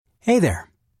Hey there.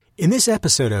 In this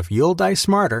episode of You'll Die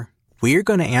Smarter, we're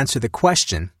going to answer the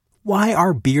question, why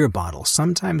are beer bottles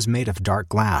sometimes made of dark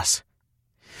glass?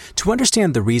 To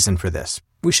understand the reason for this,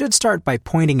 we should start by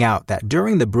pointing out that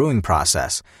during the brewing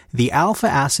process, the alpha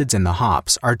acids in the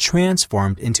hops are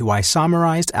transformed into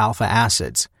isomerized alpha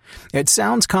acids. It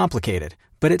sounds complicated,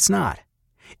 but it's not.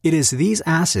 It is these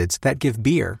acids that give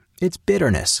beer its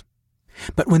bitterness.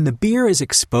 But when the beer is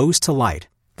exposed to light,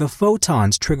 the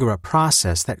photons trigger a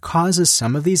process that causes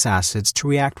some of these acids to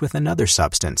react with another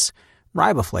substance,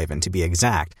 riboflavin to be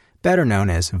exact, better known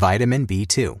as vitamin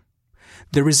B2.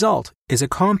 The result is a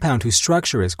compound whose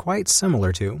structure is quite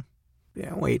similar to,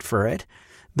 wait for it,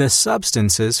 the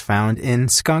substances found in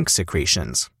skunk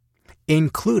secretions,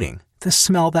 including the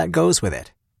smell that goes with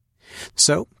it.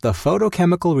 So, the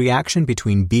photochemical reaction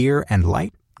between beer and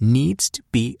light needs to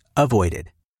be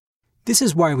avoided. This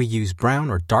is why we use brown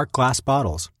or dark glass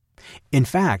bottles. In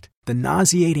fact, the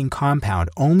nauseating compound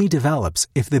only develops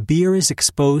if the beer is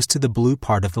exposed to the blue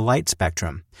part of the light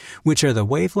spectrum, which are the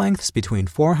wavelengths between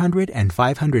 400 and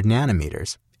 500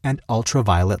 nanometers, and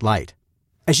ultraviolet light.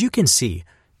 As you can see,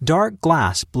 dark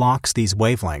glass blocks these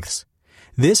wavelengths.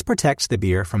 This protects the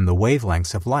beer from the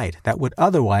wavelengths of light that would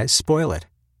otherwise spoil it.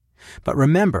 But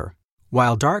remember,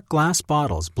 while dark glass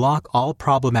bottles block all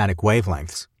problematic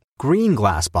wavelengths, green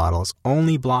glass bottles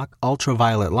only block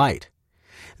ultraviolet light.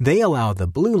 They allow the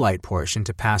blue light portion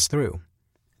to pass through.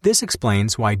 This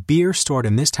explains why beer stored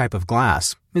in this type of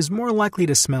glass is more likely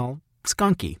to smell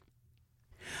skunky.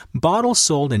 Bottles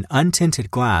sold in untinted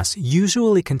glass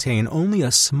usually contain only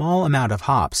a small amount of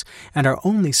hops and are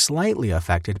only slightly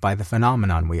affected by the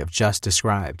phenomenon we have just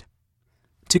described.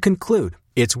 To conclude,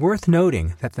 it's worth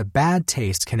noting that the bad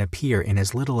taste can appear in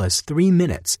as little as 3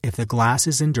 minutes if the glass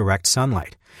is in direct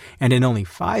sunlight, and in only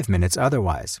 5 minutes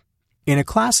otherwise. In a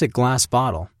classic glass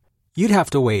bottle, you'd have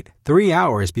to wait 3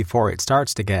 hours before it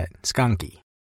starts to get skunky.